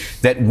saying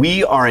that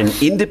we are an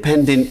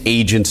independent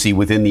agency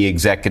within the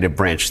executive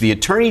branch. The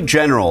Attorney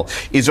General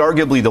is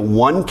arguably the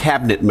one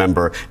cabinet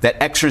member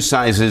that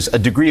exercises a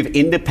degree of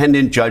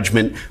independent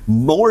judgment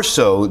more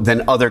so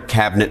than other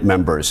cabinet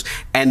members.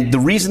 And the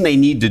reason they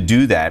need to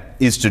do that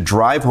is to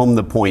drive home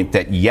the point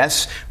that,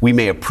 yes, we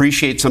may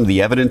appreciate some of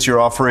the evidence you're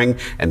offering,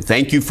 and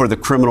thank you for the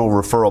criminal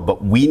referral,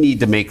 but we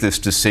need to make this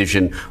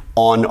decision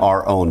on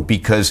our own,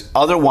 because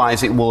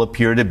otherwise it will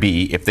appear to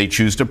be, if they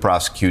choose to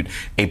prosecute,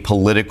 a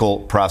political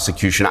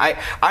prosecution. I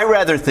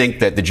rather think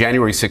that the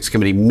January 6th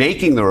committee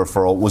making the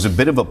referral was a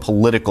bit of a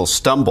political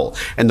stumble.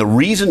 And the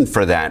reason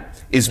for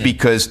that is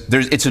because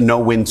it's a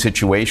no-win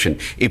situation.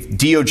 If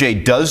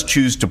DOJ does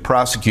choose to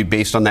prosecute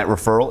based on that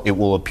referral, it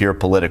will appear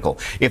political.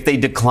 If they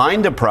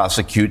decline to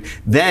prosecute,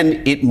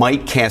 then it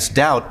might cast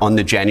doubt on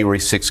the January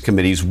 6th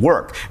committee's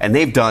work. And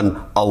they've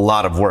done a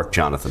lot of work,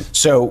 Jonathan.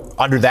 So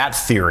under that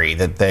theory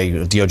that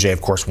DOJ,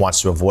 of course,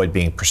 wants to avoid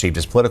being perceived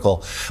as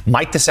political,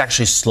 might this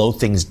actually slow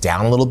things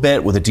down a little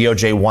bit? Would the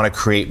DOJ want to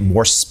create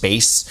more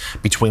space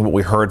between what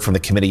we heard from the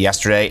committee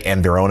yesterday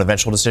and their own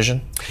eventual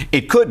decision?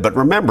 It could, but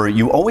remember,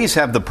 you always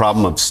have the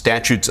problem of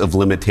statutes of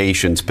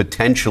limitations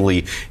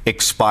potentially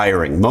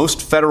expiring.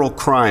 Most federal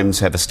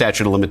crimes have a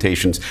statute of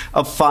limitations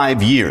of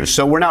 5 years,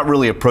 so we're not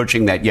really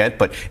approaching that yet,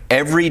 but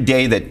every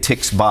day that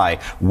ticks by,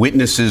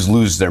 witnesses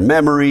lose their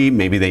memory,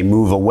 maybe they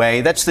move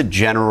away. That's the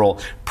general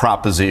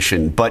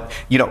proposition. But,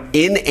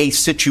 in a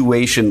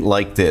situation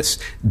like this,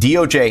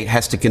 DOJ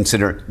has to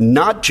consider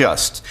not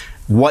just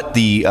what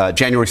the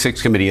January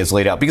 6th committee has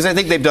laid out, because I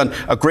think they've done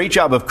a great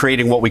job of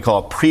creating what we call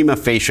a prima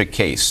facie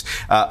case,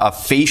 a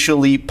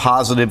facially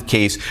positive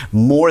case,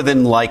 more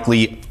than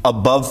likely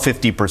above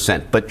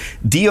 50%. But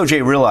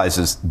DOJ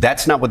realizes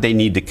that's not what they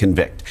need to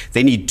convict.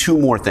 They need two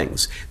more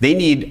things. They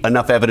need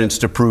enough evidence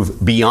to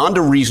prove beyond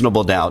a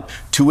reasonable doubt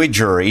to a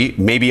jury,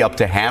 maybe up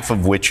to half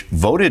of which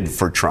voted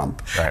for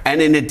Trump. Right.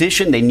 And in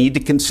addition, they need to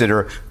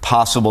consider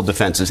possible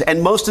defenses.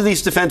 And most of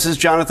these defenses,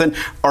 Jonathan,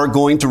 are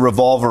going to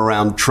revolve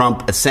around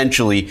Trump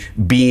essentially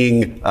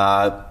being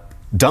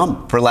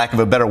dumb, for lack of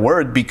a better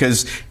word,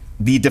 because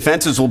the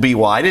defenses will be,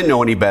 well, I didn't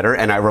know any better,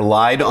 and I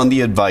relied on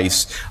the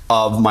advice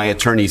of my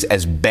attorneys,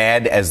 as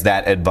bad as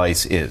that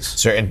advice is.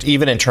 So, and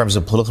even in terms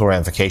of political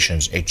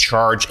ramifications, a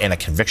charge and a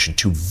conviction,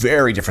 two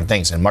very different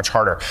things, and much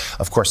harder,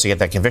 of course, to get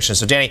that conviction.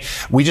 So, Danny,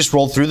 we just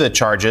rolled through the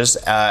charges.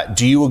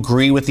 Do you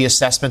agree with the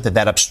assessment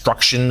that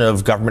obstruction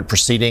of government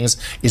proceedings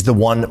is the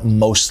one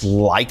most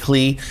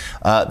likely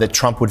that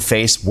Trump would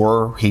face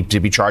were he to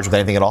be charged with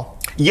anything at all?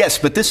 Yes,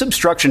 but this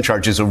obstruction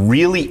charge is a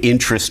really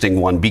interesting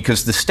one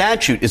because the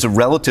statute is a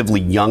relatively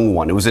young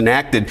one. It was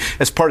enacted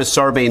as part of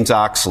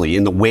Sarbanes-Oxley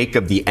in the wake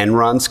of the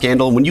Enron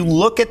scandal. When you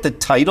look at the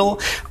title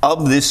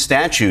of this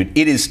statute,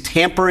 it is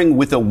tampering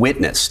with a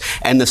witness.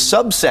 And the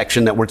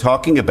subsection that we're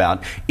talking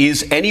about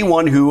is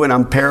anyone who, and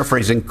I'm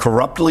paraphrasing,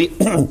 corruptly,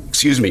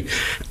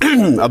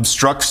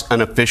 obstructs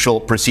an official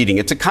proceeding.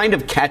 It's a kind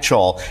of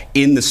catch-all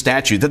in the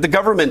statute that the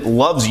government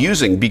loves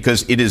using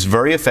because it is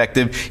very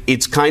effective.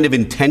 It's kind of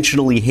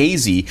intentionally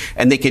hazy,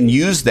 and they can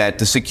use that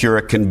to secure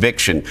a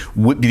conviction.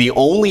 The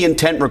only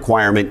intent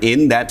requirement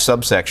in that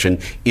subsection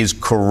is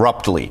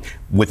corruptly,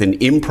 with an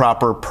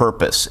improper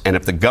purpose. And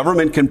if the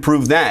government can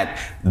prove that,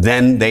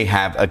 then they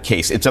have a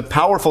case. It's a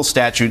powerful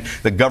statute.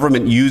 The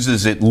government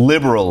uses it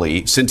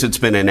liberally since it's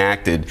been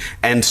enacted.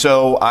 And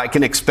so I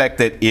can expect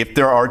that if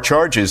there are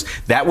charges,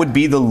 that would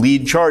be the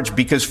lead charge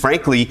because,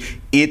 frankly,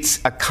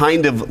 it's a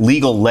kind of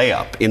legal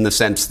layup in the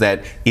sense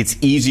that it's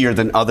easier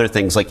than other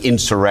things like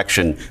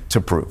insurrection to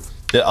prove.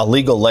 A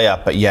legal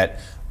layup, but yet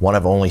one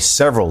of only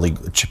several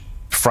legal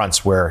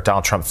fronts where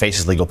Donald Trump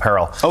faces legal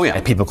peril. Oh, yeah.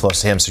 And people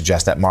close to him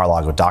suggest that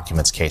Mar-a-Lago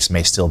documents case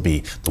may still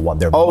be the one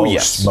they're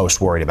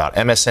most worried about.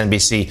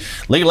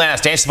 MSNBC legal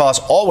analyst Dan Savalas,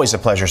 always a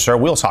pleasure, sir.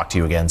 We'll talk to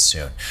you again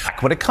soon.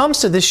 When it comes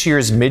to this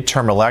year's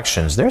midterm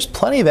elections, there's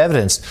plenty of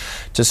evidence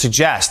to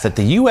suggest that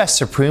the U.S.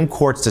 Supreme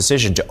Court's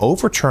decision to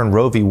overturn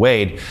Roe v.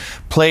 Wade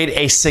played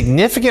a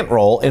significant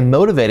role in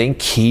motivating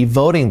key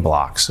voting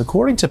blocs.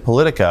 According to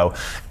Politico,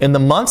 in the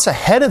months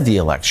ahead of the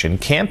election,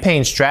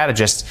 campaign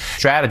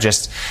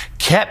strategists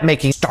kept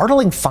making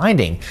startling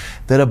finding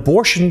that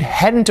abortion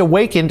hadn't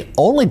awakened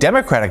only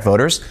Democratic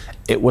voters.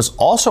 It was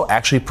also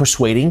actually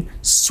persuading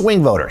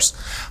swing voters.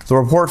 The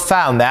report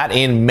found that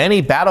in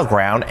many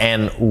battleground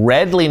and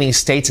red-leaning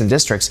states and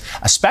districts,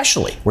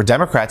 especially where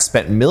Democrats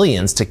spent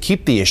millions to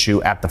keep the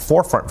issue at the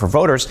forefront for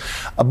voters,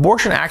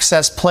 abortion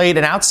access played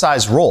an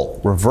outsized role,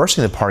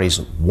 reversing the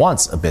party's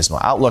once abysmal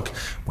outlook.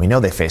 We know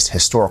they faced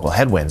historical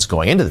headwinds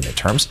going into the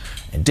midterms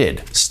and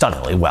did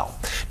stunningly well.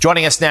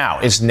 Joining us now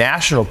is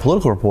national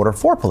political reporter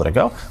for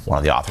Politico, one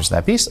of the authors of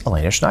that piece,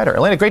 Elena Schneider.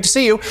 Elena, great to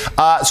see you.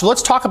 So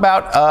let's talk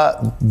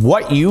about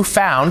what you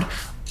found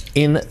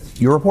in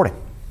your reporting.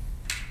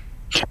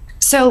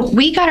 So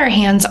we got our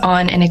hands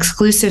on an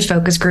exclusive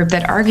focus group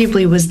that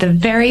arguably was the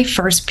very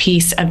first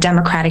piece of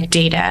Democratic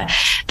data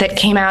that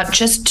came out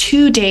just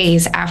 2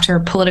 days after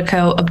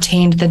Politico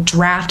obtained the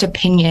draft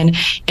opinion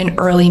in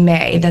early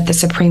May that the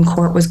Supreme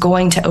Court was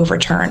going to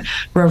overturn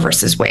Roe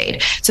versus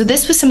Wade. So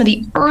this was some of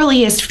the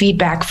earliest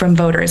feedback from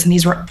voters, and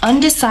these were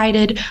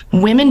undecided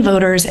women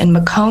voters in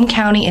Macomb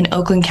County and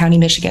Oakland County,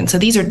 Michigan. So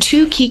these are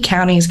two key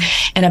counties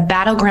in a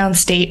battleground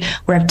state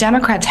where if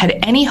Democrats had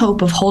any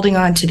hope of holding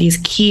on to these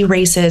key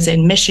races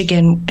in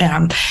Michigan,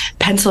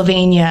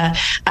 Pennsylvania,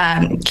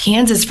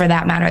 Kansas, for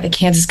that matter, the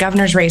Kansas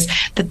governor's race,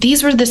 that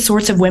these were the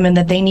sorts of women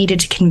that they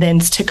needed to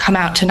convince to come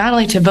out to not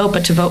only to vote,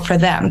 but to vote for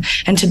them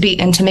and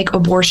to make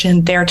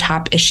abortion their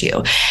top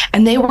issue.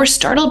 And they were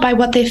startled by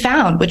what they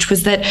found, which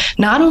was that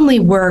not only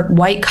were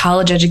white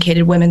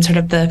college-educated women sort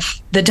of the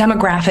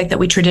demographic that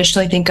we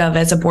traditionally think of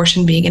as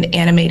abortion being an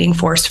animating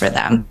force for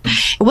them.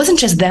 It wasn't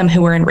just them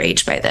who were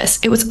enraged by this.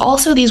 It was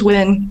also these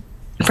women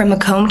from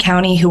Macomb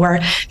County who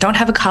don't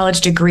have a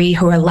college degree,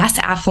 who are less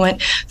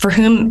affluent, for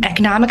whom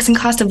economics and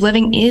cost of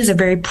living is a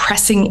very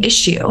pressing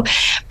issue,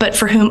 but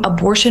for whom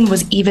abortion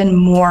was even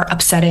more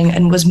upsetting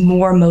and was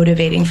more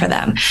motivating for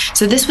them.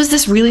 So this was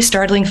this really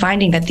startling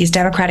finding that these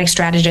Democratic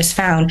strategists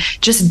found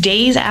just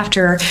days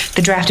after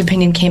the draft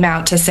opinion came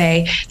out to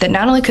say that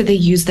not only could they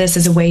use this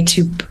as a way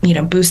to,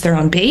 boost their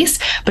own base,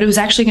 but it was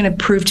actually going to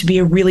prove to be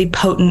a really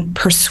potent,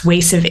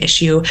 persuasive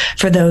issue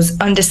for those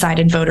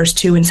undecided voters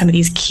too in some of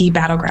these key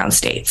battleground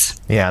states.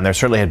 Yeah, and there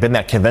certainly had been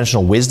that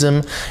conventional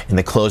wisdom in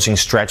the closing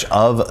stretch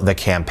of the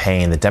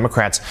campaign. The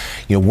Democrats,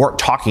 weren't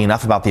talking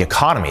enough about the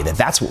economy,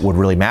 that's what would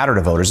really matter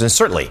to voters. And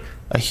certainly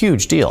a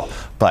huge deal.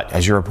 But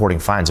as your reporting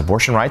finds,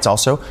 abortion rights,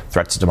 also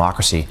threats to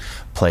democracy,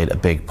 played a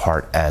big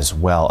part as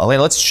well.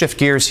 Elena, let's shift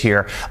gears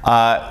here.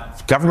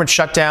 Government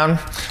shutdown,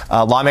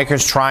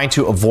 lawmakers trying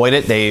to avoid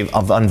it. They've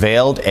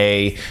unveiled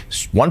a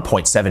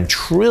 $1.7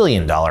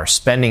 trillion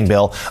spending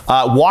bill.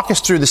 Walk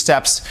us through the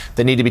steps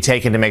that need to be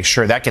taken to make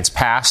sure that gets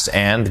passed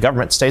and the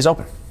government stays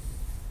open.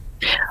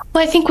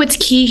 Well, I think what's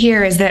key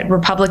here is that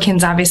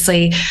Republicans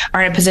obviously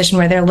are in a position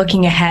where they're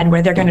looking ahead,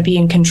 where they're going to be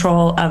in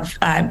control of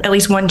at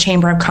least one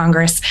chamber of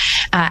Congress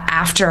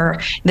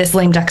after this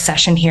lame duck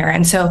session here.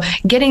 And so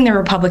getting the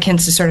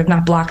Republicans to sort of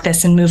not block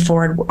this and move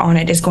forward on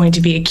it is going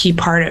to be a key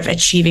part of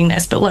achieving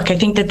this. But look, I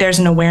think that there's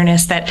an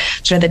awareness that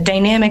sort of the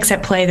dynamics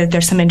at play, that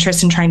there's some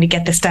interest in trying to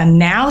get this done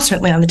now,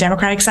 certainly on the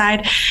Democratic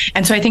side.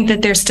 And so I think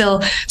that there's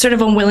still sort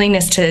of a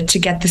willingness to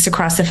get this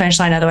across the finish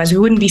line. Otherwise, we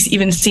wouldn't be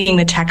even seeing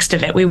the text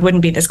of it. We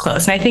wouldn't be this close.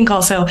 And I think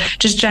also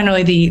just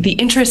generally the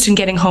interest in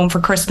getting home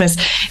for Christmas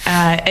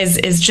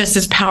is just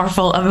as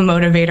powerful of a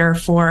motivator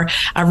for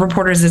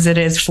reporters as it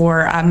is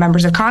for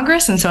members of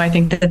Congress. And so I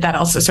think that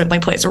also certainly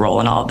plays a role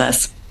in all of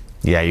this.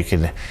 Yeah, you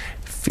can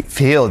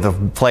feel the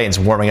planes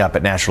warming up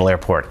at Nashville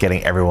Airport,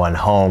 getting everyone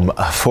home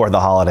for the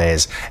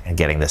holidays and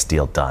getting this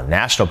deal done.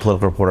 National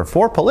political reporter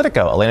for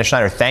Politico, Elena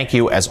Schneider, thank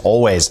you as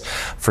always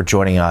for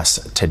joining us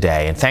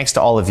today. And thanks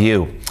to all of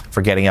you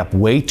for getting up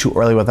way too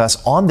early with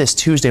us on this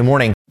Tuesday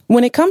morning.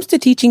 When it comes to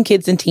teaching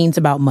kids and teens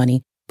about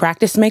money,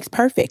 practice makes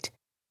perfect.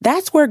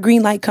 That's where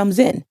Greenlight comes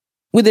in.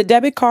 With a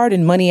debit card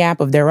and money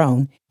app of their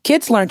own,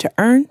 kids learn to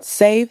earn,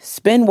 save,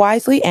 spend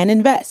wisely, and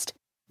invest.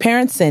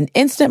 Parents send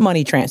instant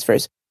money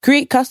transfers,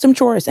 create custom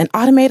chores, and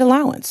automate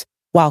allowance,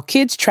 while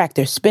kids track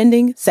their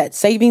spending, set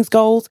savings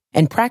goals,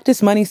 and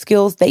practice money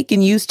skills they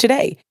can use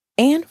today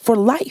and for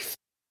life.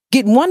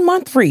 Get 1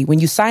 month free when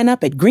you sign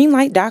up at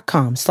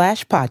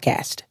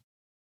greenlight.com/podcast.